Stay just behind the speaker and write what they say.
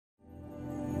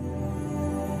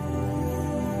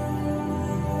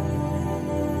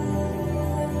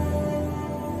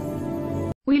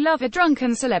We love a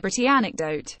drunken celebrity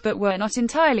anecdote, but we're not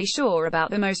entirely sure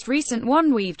about the most recent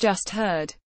one we've just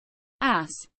heard.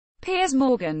 As Piers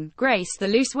Morgan graced the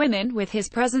Loose Women with his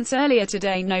presence earlier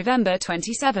today, November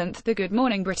 27, the Good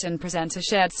Morning Britain presenter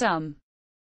shared some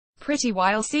pretty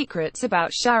wild secrets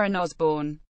about Sharon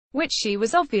Osbourne, which she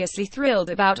was obviously thrilled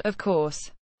about, of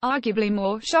course. Arguably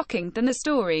more shocking than the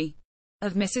story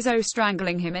of Mrs. O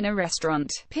strangling him in a restaurant,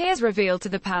 Piers revealed to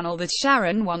the panel that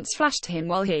Sharon once flashed him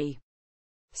while he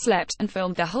slept, and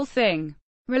filmed the whole thing.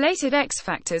 Related X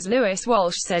Factor's Lewis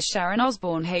Walsh says Sharon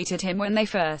Osbourne hated him when they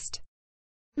first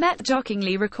met,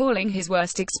 jokingly recalling his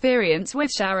worst experience with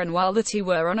Sharon while the two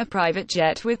were on a private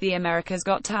jet with the America's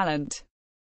Got Talent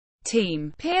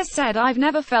team. Piers said, "I've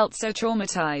never felt so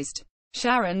traumatized.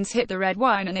 Sharon's hit the red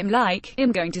wine and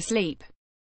I'm going to sleep.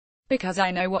 Because I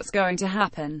know what's going to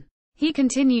happen." He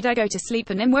continued, "I go to sleep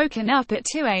and am woken up at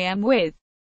 2 a.m. with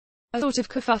a sort of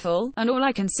kerfuffle, and all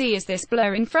I can see is this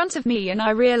blur in front of me and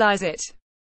I realize it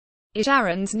is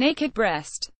Sharon's naked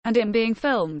breast, and I'm being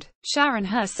filmed." Sharon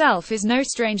herself is no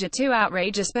stranger to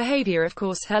outrageous behavior, of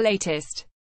course, her latest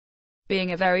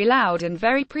being a very loud and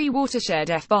very pre-Watershed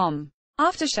F-bomb,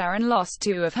 after Sharon lost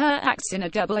 2 of her acts in a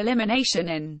double elimination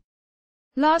in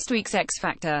last week's X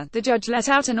Factor. The judge let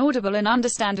out an audible and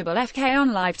understandable FK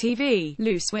on live TV.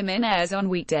 Loose Women airs on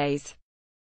weekdays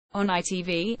on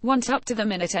ITV. Want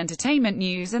up-to-the-minute entertainment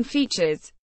news and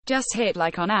features? Just hit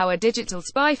like on our Digital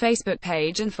Spy Facebook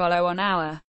page and follow on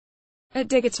our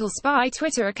 @Digital Spy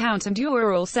Twitter account and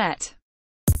you're all set.